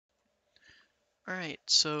Alright,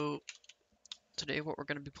 so today what we're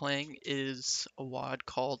going to be playing is a WAD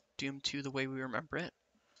called Doom 2 the way we remember it,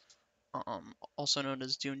 also known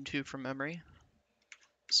as Doom 2 from memory.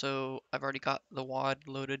 So I've already got the WAD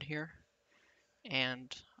loaded here,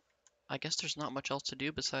 and I guess there's not much else to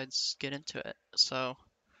do besides get into it. So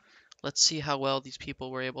let's see how well these people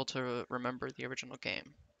were able to remember the original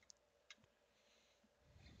game.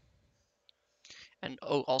 And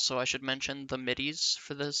oh, also I should mention the MIDIs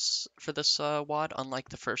for this WAD, unlike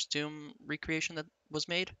the first Doom recreation that was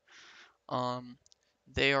made. Um,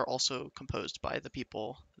 they are also composed by the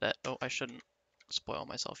people that, oh, I shouldn't spoil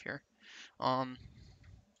myself here. Um,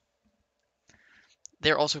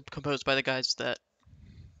 they're also composed by the guys that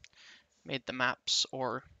made the maps,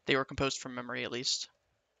 or they were composed from memory at least.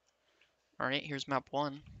 Alright, here's map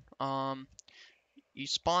 1. You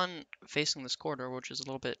spawn facing this corridor, which is a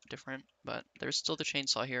little bit different, but there's still the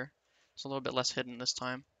chainsaw here. It's a little bit less hidden this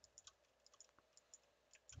time.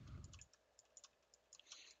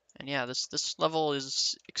 And yeah, this level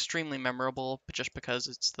is extremely memorable, but just because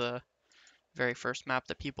it's the very first map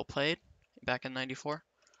that people played back in '94.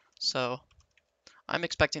 So I'm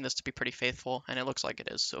expecting this to be pretty faithful, and it looks like it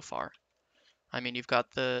is so far. I mean, you've got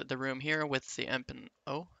the room here with the imp and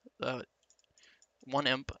the one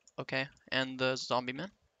imp, okay, and the zombie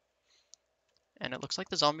men. And it looks like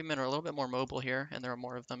the zombie men are a little bit more mobile here, and there are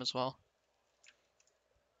more of them as well.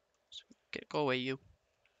 Go away, you.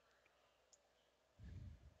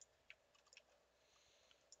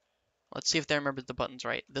 Let's see if they remembered the buttons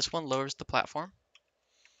right. This one lowers the platform.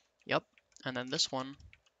 Yep. And then this one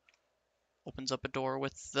opens up a door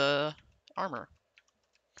with the armor.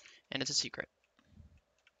 And it's a secret.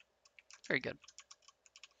 Very good.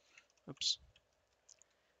 Oops.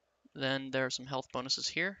 Then there are some health bonuses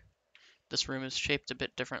here. This room is shaped a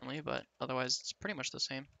bit differently, but otherwise it's pretty much the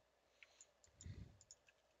same.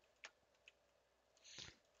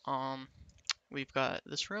 We've got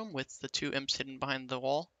this room with the two imps hidden behind the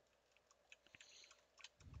wall.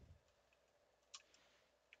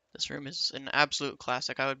 This room is an absolute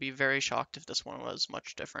classic. I would be very shocked if this one was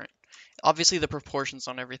much different. Obviously, the proportions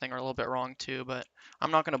on everything are a little bit wrong too, but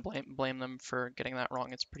I'm not going to blame them for getting that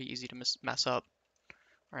wrong. It's pretty easy to mess up.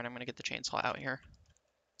 All right, I'm going to get the chainsaw out here,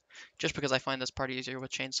 just because I find this part easier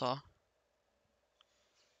with chainsaw.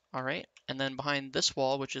 All right, and then behind this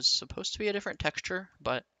wall, which is supposed to be a different texture,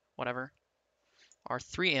 but whatever, are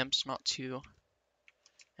three imps, not two.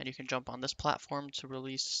 And you can jump on this platform to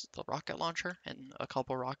release the rocket launcher and a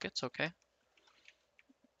couple rockets, okay?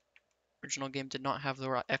 Original game did not have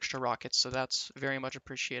the extra rockets, so that's very much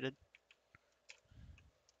appreciated.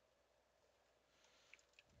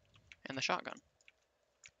 And the shotgun.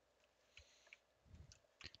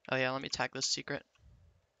 Oh yeah, let me tag this secret.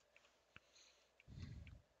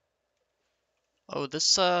 Oh,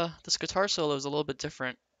 this guitar solo is a little bit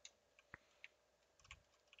different.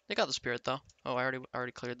 They got the spirit though. Oh, I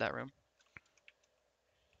already cleared that room.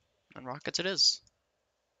 And rockets it is.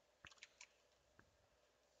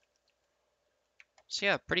 So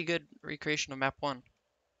yeah, pretty good recreation of map 1.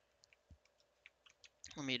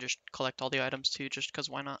 Let me just collect all the items too, just because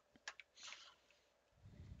why not?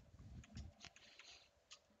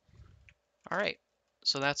 Alright,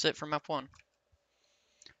 so that's it for map 1.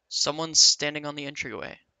 Someone's standing on the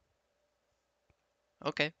entryway.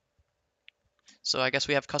 Okay. So I guess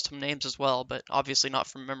we have custom names as well, but obviously not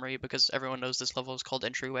from memory because everyone knows this level is called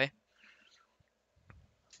Entryway.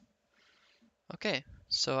 Okay,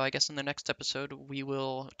 so I guess in the next episode we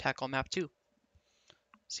will tackle map 2.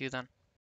 See you then.